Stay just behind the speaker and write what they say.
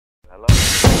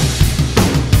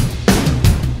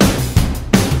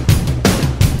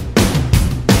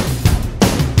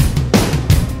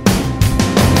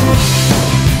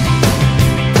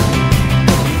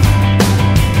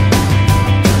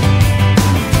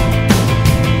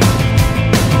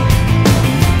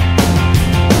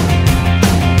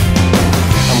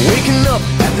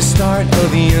start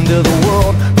of the end of the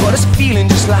world, but it's feeling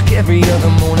just like every other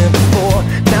morning before.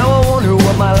 Now I wonder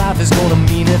what my life is gonna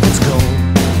mean if it's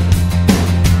gone.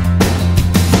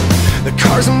 The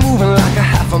cars are moving like a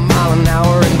half a mile an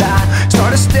hour, and I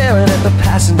started staring at the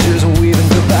passengers and waving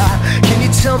goodbye. Can you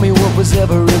tell me what was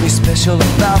ever really special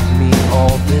about me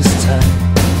all this time?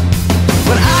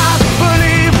 But I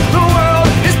believe the world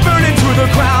is burning to the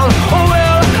ground. Oh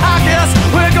well, I guess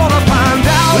we're gonna find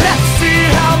out. Let's see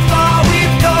how far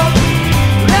we've come.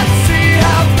 Let's see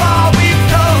how far we've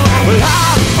come. Well,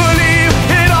 I believe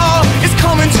it all is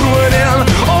coming to an end.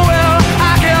 Oh well,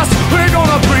 I guess we're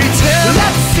gonna pretend.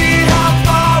 Let's see how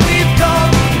far we've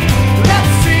come.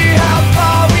 Let's see how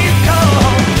far we've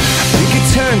come. We could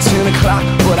turn 10 o'clock,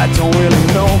 but I don't really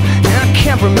know. And I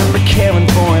can't remember caring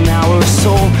for an hour or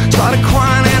so. Started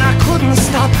crying and I couldn't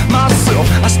stop myself.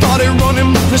 I started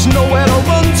running, but there's nowhere to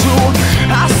run to.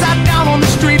 I sat down on the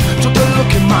street, took a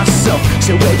look at myself.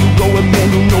 Said, where you going, man?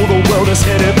 You know the world is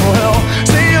headed for hell.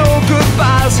 Say your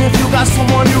goodbyes if you got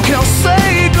someone you can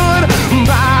say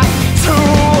goodbye to.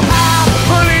 I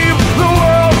believe the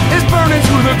world is burning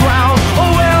to the ground. Oh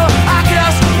well, I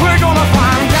guess we're gonna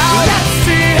find out. Let's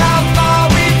see how far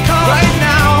we've come right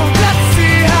now. Let's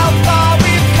see how far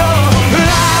we've come.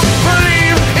 I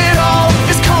believe it all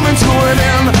is coming to an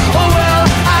end. Oh well,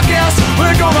 I guess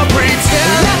we're gonna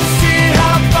pretend. Let's see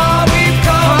how far we've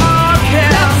come.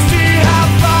 Yeah. Let's see how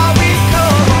far we've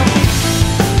come.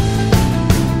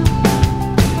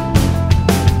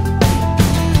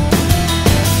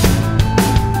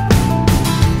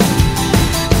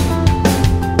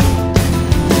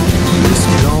 It's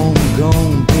gone,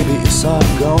 gone, baby, it's all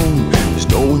gone. There's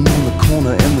no one in the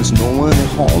corner and there's no one at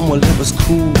home. Well, it was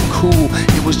cool, cool,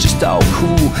 it was just all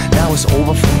cool. Now it's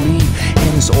over for me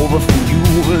and it's over for you.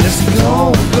 Well, it's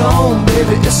gone, gone,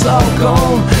 baby, it's all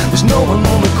gone. There's no one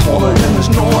on the corner and there's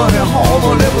no one at home.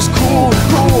 Well, it was cool,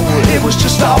 cool, it was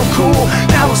just all cool.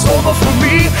 Now it's over for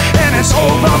me and it's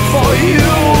over for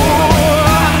you.